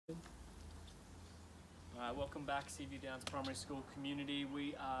Welcome back, Seaview Downs Primary School community.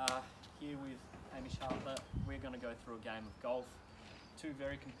 We are here with Hamish, Hartlett. We're going to go through a game of golf. Two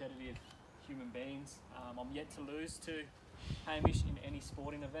very competitive human beings. I'm yet to lose to Hamish in any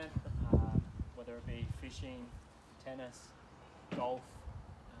sporting event, whether it be fishing, tennis, golf,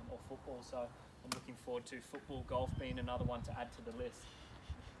 or football. So I'm looking forward to football, golf being another one to add to the list.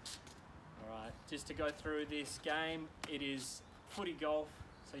 Alright, just to go through this game, it is footy golf.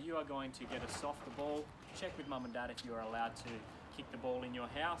 So you are going to get a softer ball. Check with mum and dad if you are allowed to kick the ball in your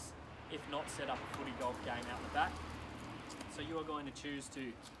house. If not, set up a footy golf game out the back. So you are going to choose to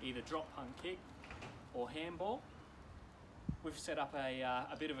either drop, punt, kick or handball. We've set up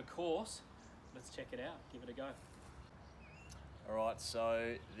a bit of a course. Let's check it out, give it a go. Alright,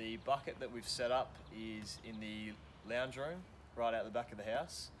 so the bucket that we've set up is in the lounge room, right out the back of the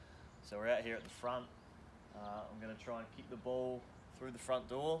house. So we're out here at the front. I'm going to try and kick the ball through the front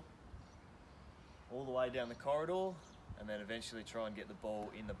door, all the way down the corridor, and then eventually try and get the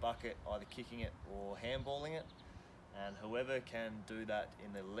ball in the bucket, either kicking it or handballing it. And whoever can do that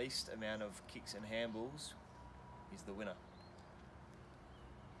in the least amount of kicks and handballs is the winner.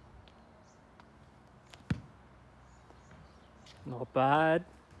 Not bad.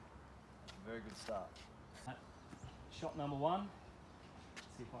 Very good start. Shot number one.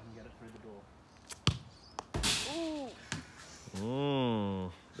 See if I can get it through the door. Ooh.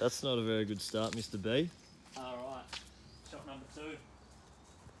 That's not a very good start, Mr. B. Alright, shot number two.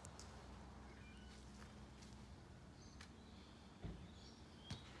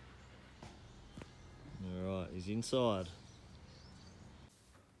 Alright, he's inside.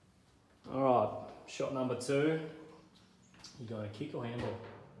 Alright, shot number two. You going to kick or handball?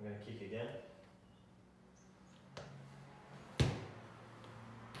 I'm going to kick again.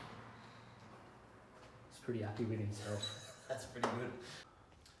 He's pretty happy with himself. That's pretty good.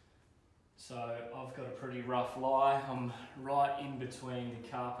 So I've got a pretty rough lie. I'm right in between the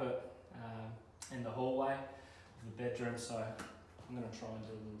carpet and the hallway of the bedroom, so I'm going to try and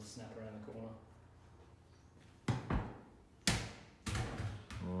do a little snap around the corner.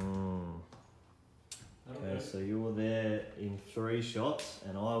 Okay, so you were there in 3 shots,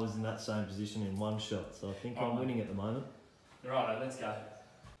 and I was in that same position in 1 shot, so I think I'm winning at the moment. Right, let's go.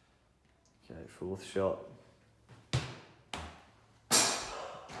 Okay, 4th shot.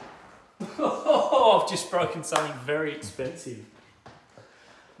 I've just broken something very expensive.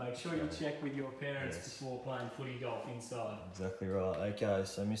 Make sure you check with your parents before playing footy golf inside. Exactly right. Okay,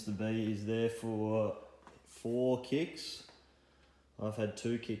 so Mr. B is there for 4 kicks. I've had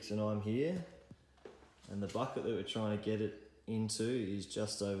 2 kicks and I'm here. And the bucket that we're trying to get it into is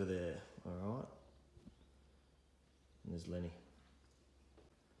just over there. Alright. And there's Lenny.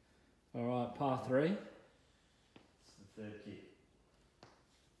 Alright, par 3. It's the 3rd kick.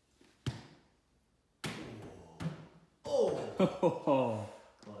 Oh!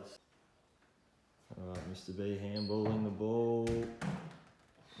 Close. Alright, Mr. B handballing the ball.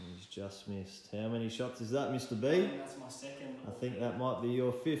 He's just missed. How many shots is that, Mr. B? I think that's my second. I think that might be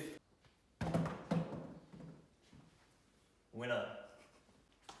your 5th. Winner.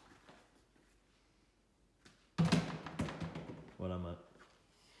 Well done, mate.